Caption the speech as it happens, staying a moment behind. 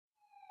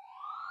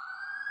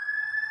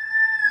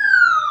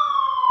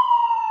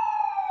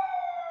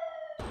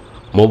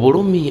mu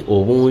bulumi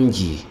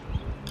obungi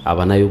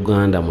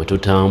Abanayuganda mwe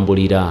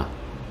tutambulira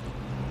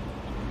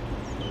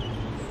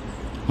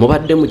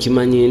mubadde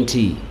mukimanyi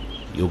nti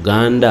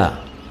Uganda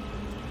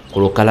ku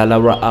lukalala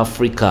lwa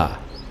Africa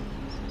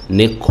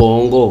ne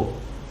Congo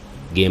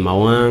ge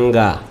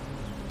mawanga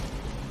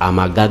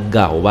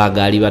amagagga oba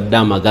agali badde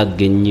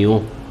amagagga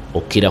ennyo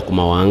okukira ku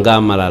mawanga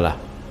amalala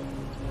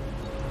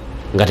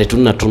nga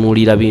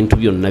tetunnatunulira bintu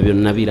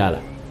byonna birala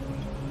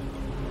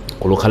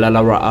ku lukalala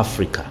lwa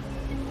Africa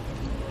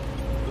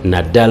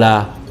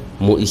naddala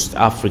mu East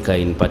Africa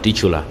in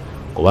particular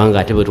kubanga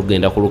ate bwe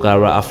tugenda ku lukalala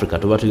lwa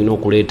Africa tuba tulina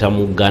okuleeta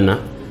mu Ghana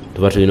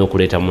tuba tulina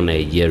okuleeta mu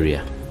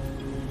Nigeria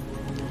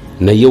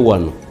naye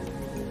wano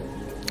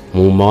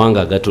mu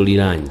mawanga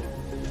gatuliraanye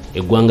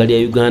eggwanga lya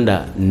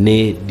Uganda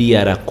ne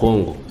DR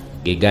Congo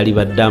ge gali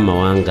badde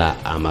amawanga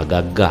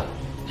amagagga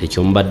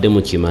ekyo mubadde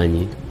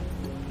mukimanyi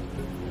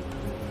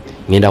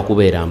ngenda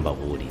kubeera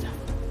mbabuulira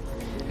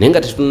naye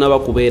nga tetunnaba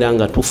kubeera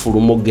nga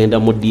tufuluma okugenda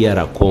mu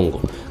DR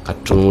Congo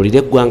katunuulire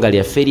eggwanga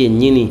lyaffe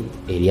lyennyini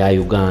erya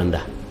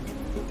Uganda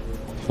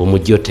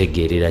bwemujja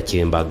otegeerera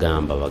kye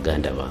mbagamba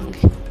baganda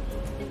bange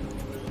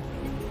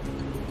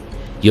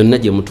yonna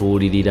gye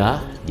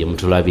mutuwulirira gye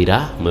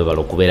mutulabira mwebala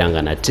okubeera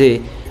nga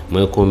nate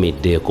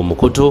mwekuumidde ku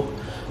mukutu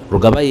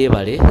Rugaba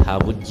yeebale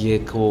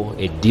abuggyeko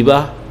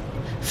eddiba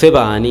ffe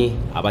baani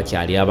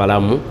abakyali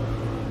abalamu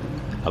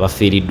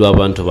abafiiriddwa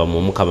abantu bammwe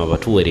Omukama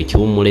batuweera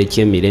ekiwummulo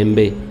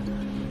eky'emirembe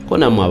ko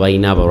nammwe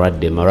abalina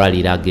abalwadde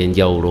malwaliro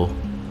ag'enjawulo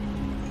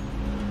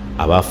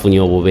abafunye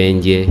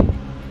obubenje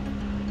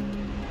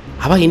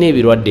abalina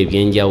ebirwadde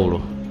eby'enjawulo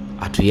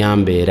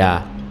atuyambe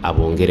era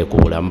abongere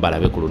ku bulamu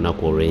balabe ku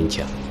lunaku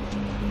olw'enkya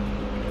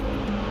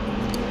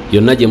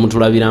yonna gye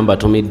mutulabira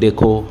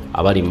mbatumiddeko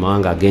abali mu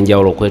mawanga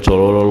ag'enjawulo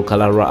okwetooloola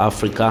olukalala lwa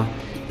Africa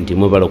nti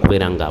mwebala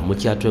okubeera nga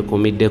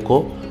mukyatwekuumiddeko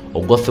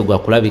ogwaffe gwa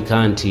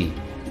kulabika nti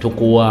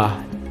tukuwa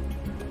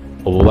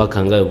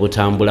obubaka nga bwe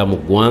butambula mu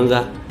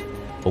ggwanga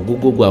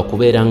ogugwo gwa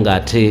kubeera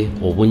ng'ate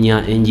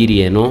obunya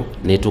enjiri eno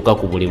netuuka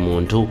ku buli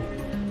muntu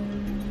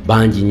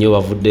bangi nnyo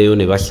bavuddeyo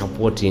ne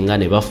basupportinga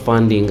ne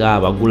bafundinga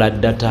abagula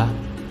data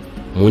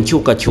mu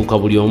nkyukakyuka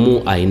buli omu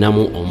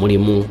ayinamu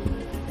omulimu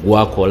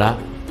gwakola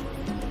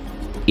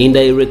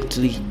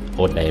indirectly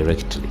or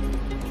directly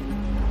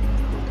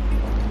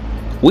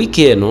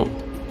wiiki eno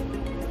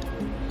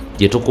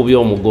gye tukubye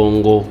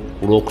omugongo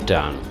ku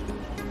Lwokutaano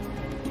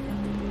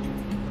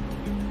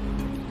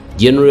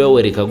General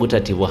Yoweri Kaguta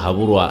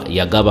Tibuhaburwa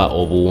yagaba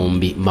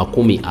obuwumbi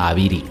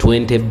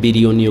 20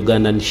 billion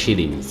Ugandan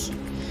shillings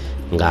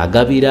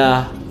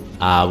ng'agabira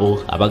abo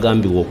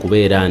abagambibwa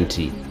okubeera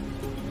nti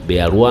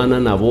beyalwana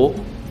nabo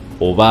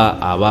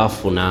oba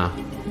abaafuna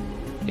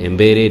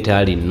embeera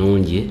etaali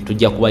nnungi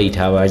tujja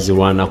kubayita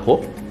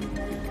abazirwanako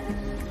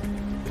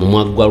mu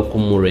mwaka gwa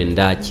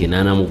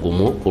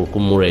 1981 ku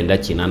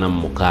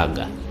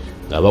 1986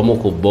 ng'abamu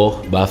ku bo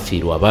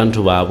baafiirwa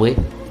abantu baabwe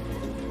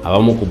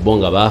abamu ku bo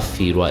nga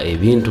baafiirwa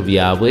ebintu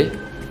byabwe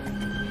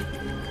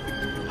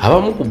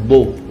abamu ku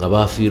bo nga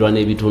baafiirwa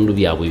n'ebitundu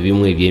byabwe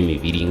ebimu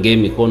eby'emibiri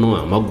ng'emikono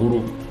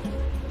amagulu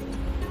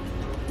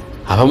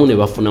abamu ne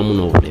bafunamu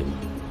n'obulemu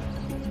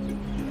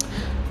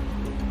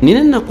nina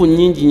ennaku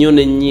nnyingi nnyo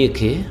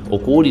n'ennyiike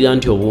okuwulira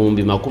nti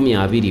obuwumbi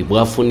 20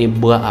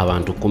 bwafunibwa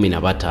abantu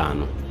 15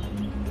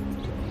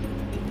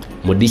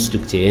 mu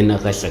disitulikiti ey'e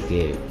Nakaseke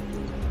eyo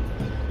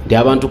nti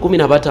abantu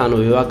 15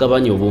 be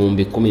bagabanya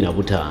obuwumbi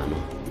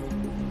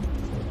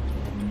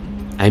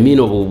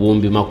 15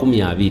 obuwumbi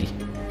 20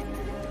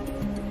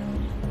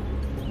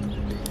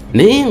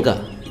 naye nga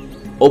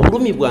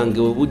obulumi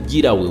bwange bwe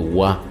bujjira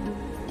wewa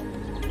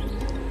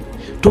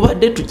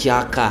tubadde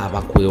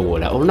tukyakaaba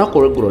kwewola olunaku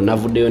olweggulo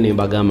navuddeyo ne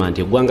mbagamba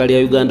nti eggwanga lya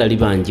Uganda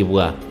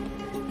libanjibwa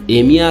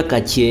emyaka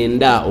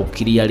 9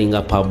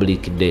 okukiriyalinga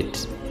public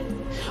debt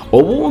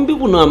obuwumbi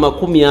buno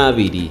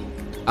 20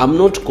 I'm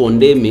not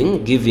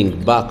condemning giving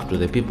back to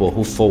the people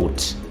who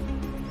fought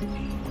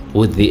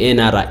with the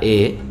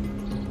NRA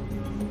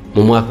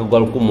mu mwaka gwa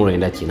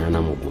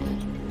 1981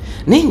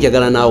 naye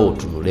njagala naawe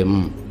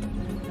otunulemu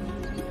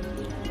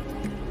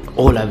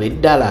olaba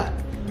eddala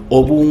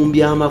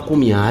obuwumbi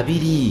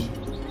 20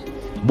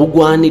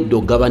 bugwanidde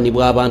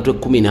ogabanibwa abantu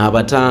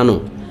 15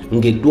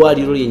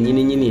 ng'eddwaliro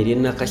lyennyini ery'e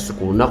Nakasi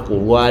ku lunaku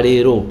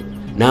olwaleero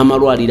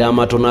n'amalwaliro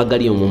amatono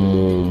agali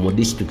mu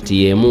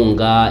disitulikiti y'emu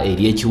nga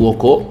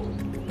ery'Ekiwoko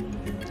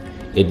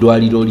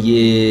eddwaliro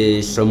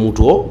ly'e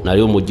Samutwo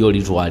nalyo mujja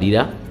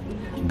olitwalira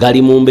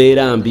gali mu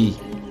mbeera mbi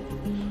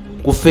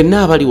ku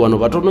ffenna abali wano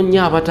batono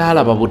nnyo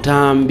abataalaba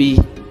butambi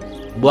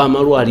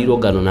bw'amalwaliro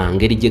gano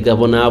nangeri gye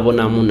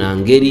gabonaabonamu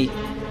nangeri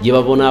gye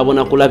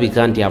babonaabona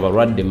kulabika nti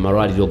abalwadde mu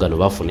malwaliro gano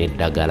bafuna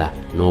eddagala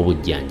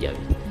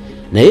n'obujjanjabi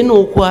naye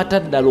n'okwata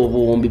ddala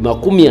obuwumbi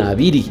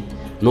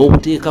 20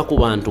 n'obuteeka ku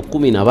bantu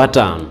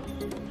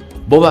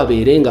 15 bo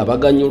babeere nga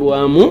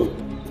baganyulwamu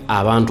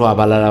abantu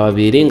abalala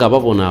babeere nga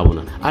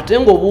babonaabona ate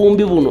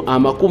ng'obuwumbi buno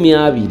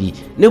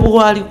 20 ne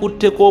bwali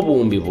kutteko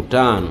obuwumbi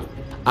 5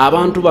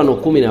 abantu bano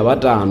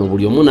 15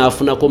 buli omu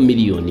n'afunako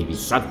miliyoni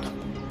 3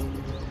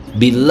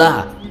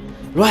 billah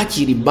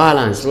lwakiri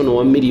balance ono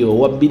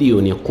wa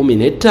biliyoni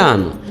 15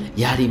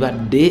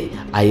 yalibadde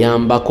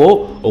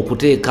ayambako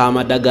okuteeka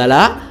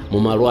amadagala mu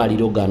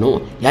malwaliro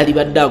gano,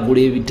 yalibadde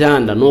agula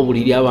ebitanda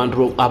n'obuliri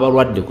abantu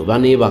abalwadde kwe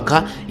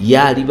baneebaka,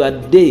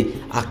 yalibadde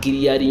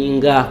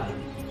akiriyalinga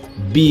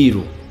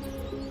biiru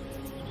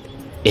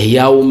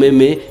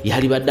eyawumeme,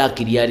 yalibadde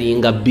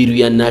akiriyalinga biiru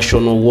ya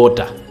national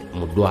water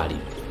mu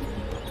ddwaliro.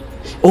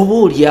 Oba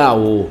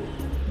oliawo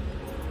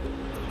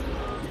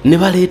ne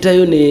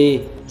baleetayo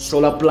ne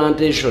solar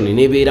plantation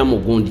nebeera mu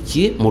gundi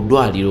ki mu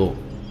ddwaliro.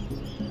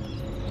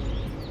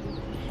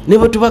 Ne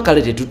bwe tuba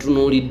kale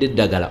tetutunuulidde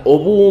eddagala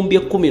obuwumbi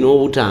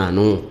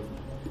 15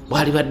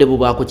 bwalibadde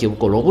bubaako kye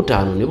bukola,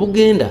 5 ne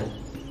bugenda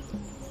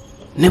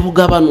ne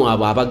bugabanwa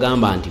abo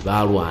abagamba nti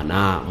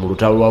baalwana mu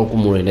lutalo lwa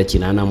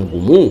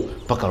 1981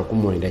 paka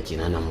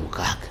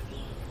 1986.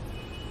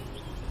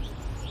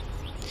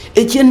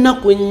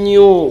 Ekyennaku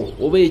ennyo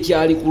oba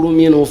ekyali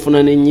kulumye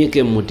n'ofuna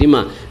n'ennyike mu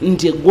mutima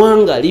nti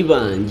eggwanga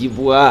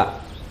libanjibwa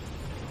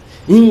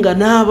nga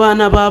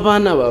n'abaana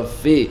b'abaana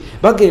baffe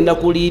bagenda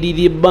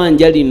kuliirira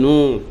ebbanja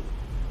lino,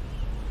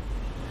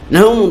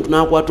 naye omuntu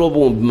n'akwata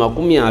obuwumbi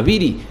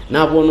 20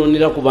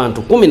 n'abwonoonera ku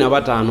bantu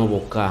 15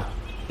 bokka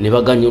ne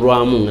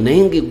baganyulwamu,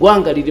 naye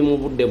ng'eggwanga liri mu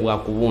budde bwa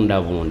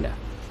kubundabunda.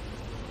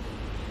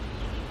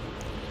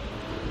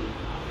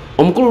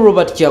 Omukulu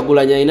Robert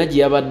Kyagulanyi alina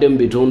gye yabadde mu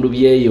bitundu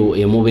byeyo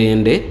e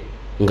Mubende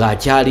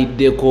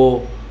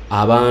ng'akyaliddeko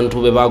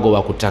abantu be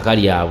bagoba ku ttaka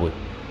lyabwe.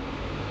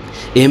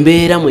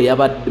 Embeera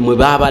mwe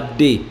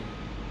babadde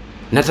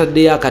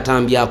nataddeyo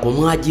akatambi ako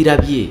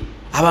mwagirabye,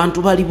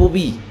 abantu bali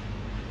bubi.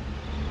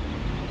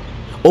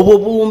 Obwo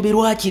buwumbi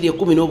lwakiri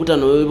 15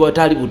 bwe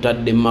batali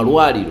butadde mu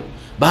malwaliro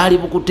baali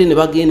bukutte ne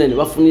bagenda ne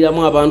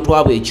bafuniramu abantu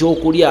abo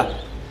ekyokulya,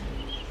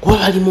 kuba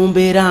bali mu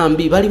mbeera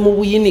mbi, bali mu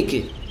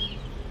buyinike.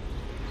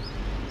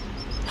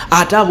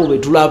 Ate abo be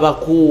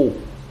tulabako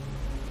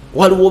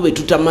waliwo be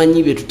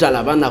tutamanyi be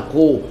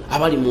tutalabanako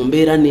abali mu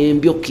mbeera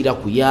n'embyokkira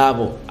ku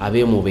yaabo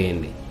ab'e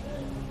Mubende.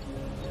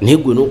 Naye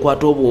gwe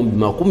n'okwata obuwumbi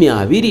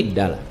 20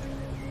 ddala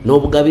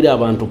n'obugabira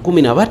abantu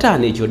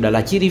 15, ekyo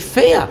ddala kiri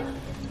feya.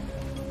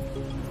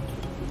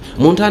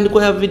 Mu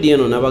ntandikwa ya vidiyo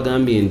eno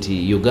nabagambye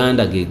nti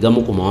Uganda ge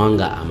gamu ku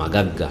mawanga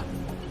amagagga.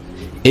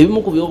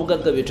 Ebimu ku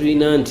by'obugagga bye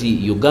tulina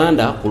nti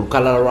Uganda ku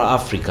lukalala lwa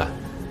Africa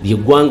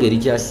ly'eggwanga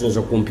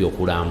erikyasinza kumpi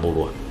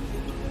okulambulwa.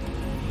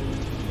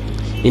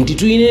 Nti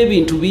tulina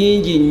ebintu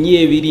bingi nnyo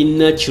ebiri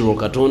natural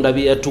Katonda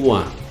bye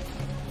yatuwa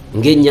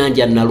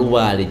ng'ennyanja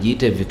Nalubaale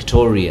giyite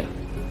Victoria.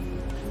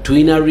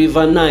 Tulina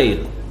River Nile,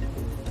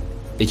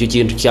 ekyo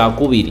kintu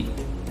kyakubiri.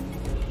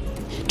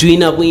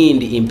 Tulina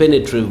Bwindi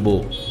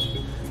impenetrable.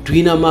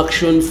 Tulina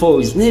Maction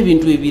Falls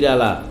n'ebintu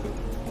ebirala.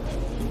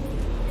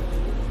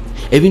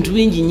 Ebintu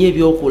bingi nnyo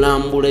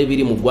ebyokulambula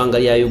ebiri mu ggwanga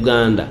lya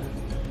Uganda,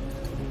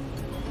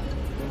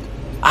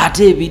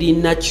 ate ebiri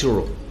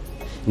natural.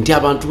 Nti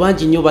abantu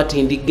bangi nnyo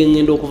batindigga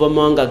engendo okuva mu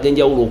mawanga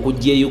ag'enjawulo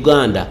okujja e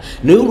Uganda,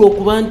 naye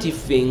olw'okuba nti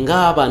ffe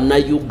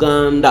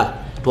ng'Abannayuganda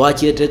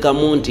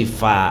twakyeteekamu nti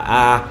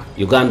faa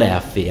Uganda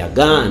yaffe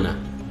yagaana,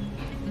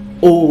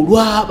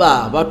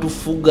 olwaba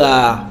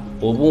batufuga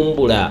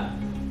obumbula.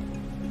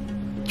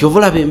 Kyova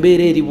olaba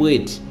embeera eri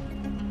bweti.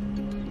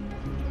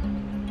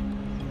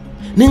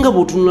 Naye nga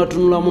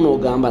bw'otunulatunulamu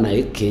n'ogamba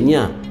naye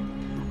Kenya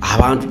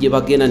abantu gye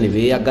bagenda ne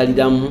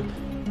beeyagaliramu,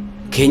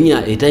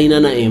 Kenya etalina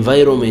na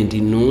environment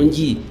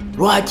nnungi,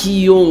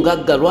 lwaki yo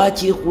ngagga,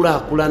 lwaki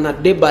ekulaakulana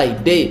day by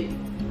day?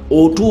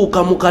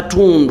 Otuuka mu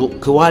katundu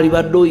ke wali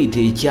badde oyita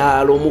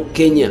ekyalo mu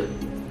Kenya,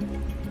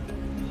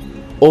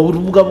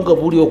 obubugabuga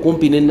buli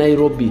okumpi ne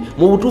Nairobi,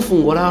 mu butuufu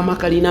ng'olaba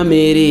makalina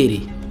meereere.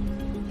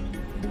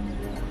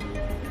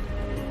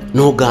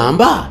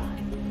 N'ogamba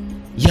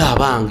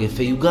yabange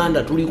ffe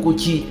Uganda tuli ku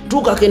ki?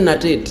 Tuukako e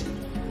Nateete,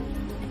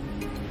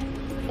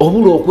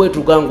 obula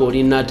okwetuga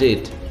ng'oli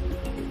Nateete.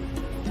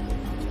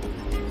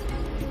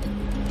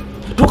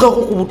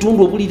 Tuukako ku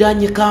butundu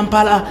obuliraanye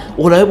Kampala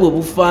olabe bwe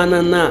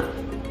bufaanana,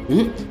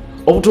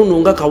 obutundu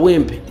nga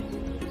Kawempe.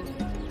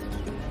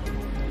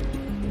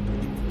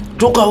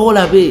 Tuukawo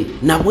olabe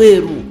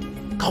Nabweru,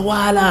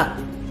 Kawaala.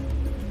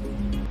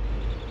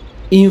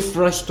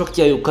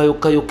 Infrastructure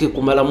yokka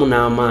kumalamu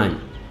n'amaanyi.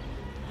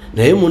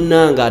 Naye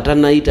munnanga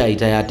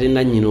atanayitaayita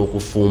yatenda nnyina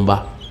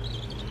okufumba.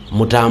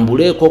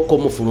 Mutambuleeko ko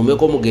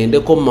mufulumeko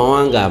mugendeko mu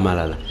mawanga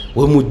amalala,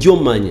 we mujja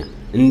ommanya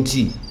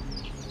nti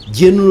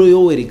General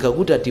Yoweri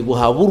Kaguta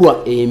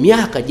tibuhabulwa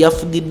emyaka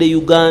gyafugidde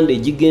Uganda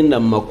egigenda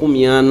mu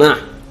 40.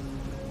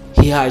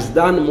 He has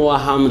done more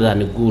harm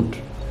than good.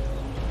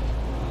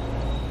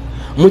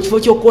 Mu kifo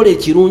ky'okukola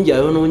ekirungi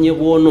ayonoonye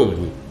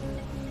bwonoonyi.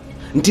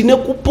 Nti ne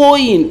ku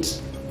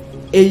point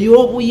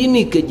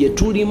ey'obuyinike gye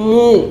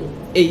tulimu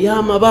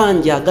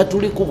ey'amabanja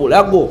agatuli ku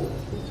bulago,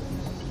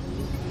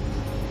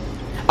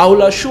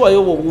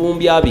 awulashuwayo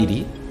obuwumbi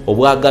 2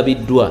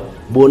 obwagabiddwa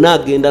bwona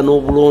agenda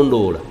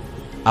n'obulondoola.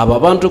 Abo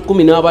abantu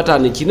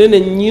 15 kinene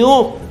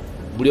nnyo,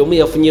 buli omu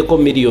yafunyeko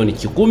miliyoni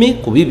 10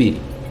 ku 2.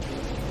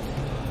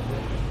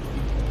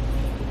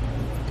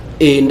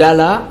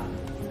 Endala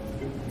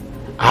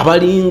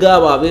abalinga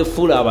abo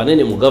abeefuula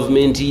abanene mu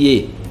gavumenti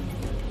ye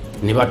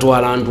ne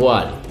batwala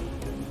ntwale.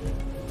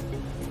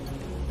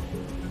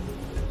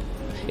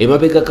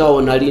 Emabega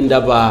kawo nali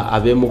ndaba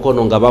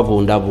ab'emukono nga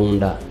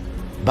babundabunda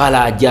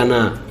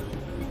balajana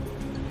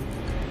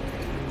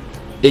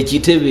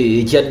ekitebe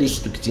ekya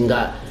district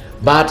nga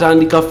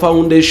batandika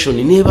foundation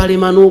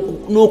nebalema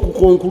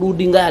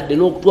n'okukonkludinga yadde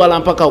n'okutwala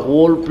mpaka ku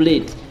wall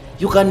plate.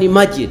 You can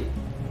imagine.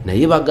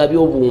 Naye bagabye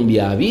obuwumbi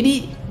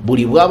 2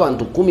 buli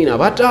bw'abantu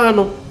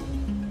 15.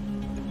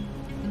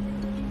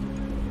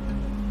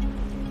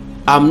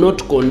 I'm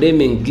not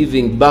condemning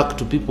giving back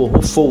to people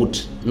who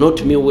fought,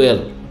 not me well.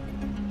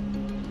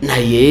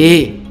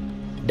 Naye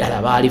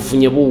ddala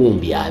baalifunye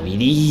buwumbi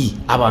 2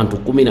 abantu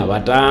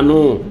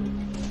 15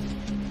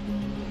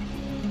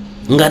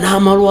 nga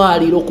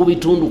n'amalwaliro ku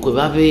bitundu kwe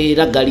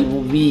babeera gali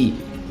bubi,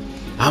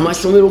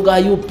 amasomero ga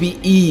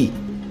UPE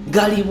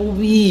gali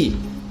bubi.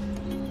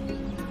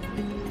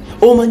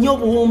 Omanyi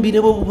obuwumbi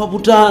ne bwe buba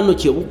 5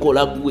 kye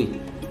bukola gwe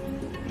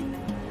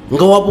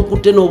nga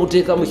wabukutte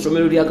n'obuteeka mu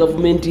ssomero lya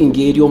gavumenti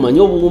ng'eri, omanyi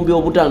obuwumbi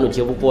 5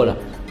 kye bukola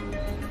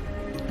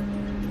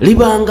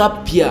libanga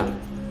ppya.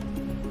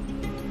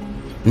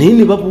 Naye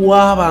ne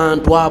babuwa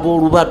abantu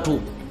ab'olubatu.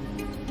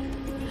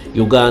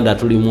 Uganda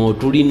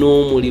tulina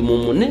omulimu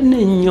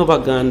munene nnyo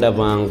baganda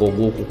bange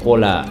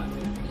ogw'okukola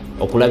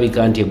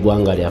okulabika nti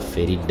eggwanga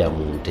lyaffe lidda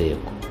mu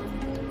nteeko.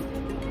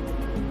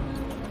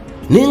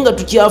 Naye nga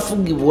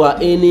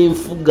tukyafugibwa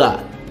enfuga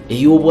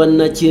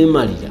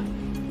ey'obwannakyemalira,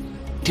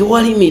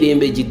 tewali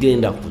mirembe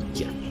gigenda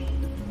kujja.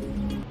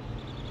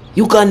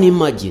 You can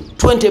imagine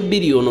 20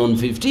 billion on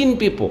 15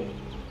 people.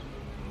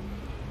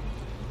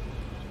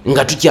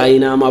 Nga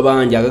tukyalina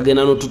amabanja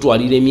agagenda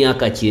n'otutwalira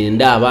emyaka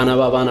 9 abaana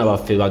b'abaana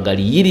baffe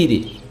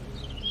bagaliyirire.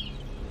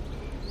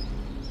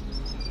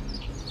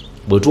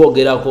 Bwe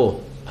twogerako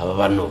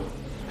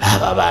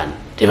abaana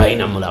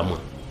tebalina mulamwa.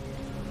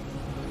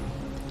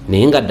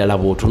 Naye nga ddala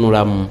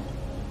bw'otunulamu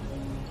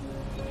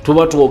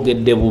tuba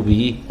twogedde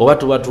bubi oba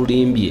tuba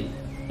tulimbye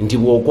nti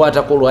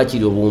bw'okwatako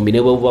lwakiri obuwumbi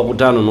ne bwe buba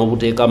 5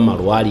 n'obuteeka mu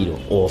malwaliro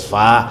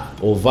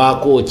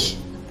ovaako ki?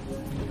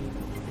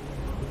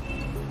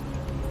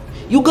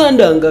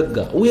 Uganda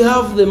ngagga, we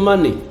have the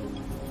money,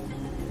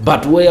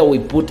 but where we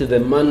put the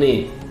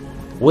money,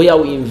 where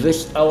we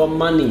invest our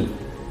money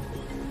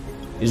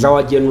is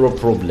our general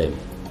problem.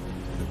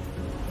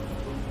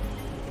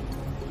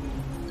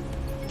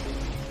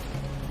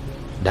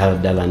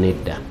 Dala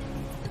nedda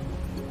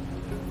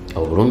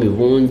obulumi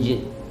bungi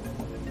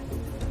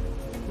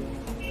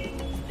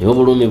naye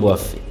obulumi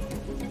bwaffe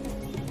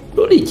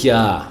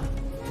lulikya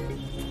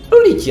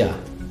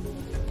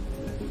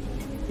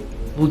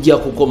bujja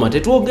kukoma.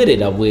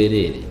 Tetwogerera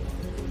bwereere,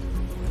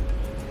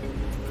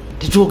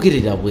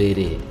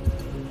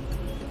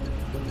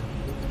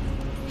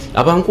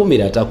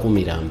 abankumira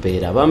atakumira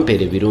mpeera,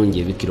 bampeera ebirungi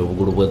ebikira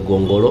obugulu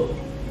bw'eggongolo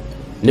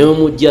ne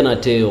mujja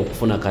nate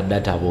okufuna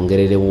kaddata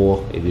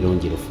abongererewo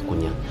ebirungi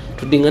lufukunya.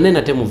 Tuddingane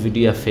nate mu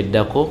vidiyo yaffe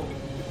eddako.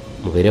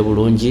 Mubeere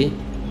bulungi,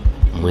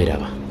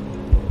 mweraba.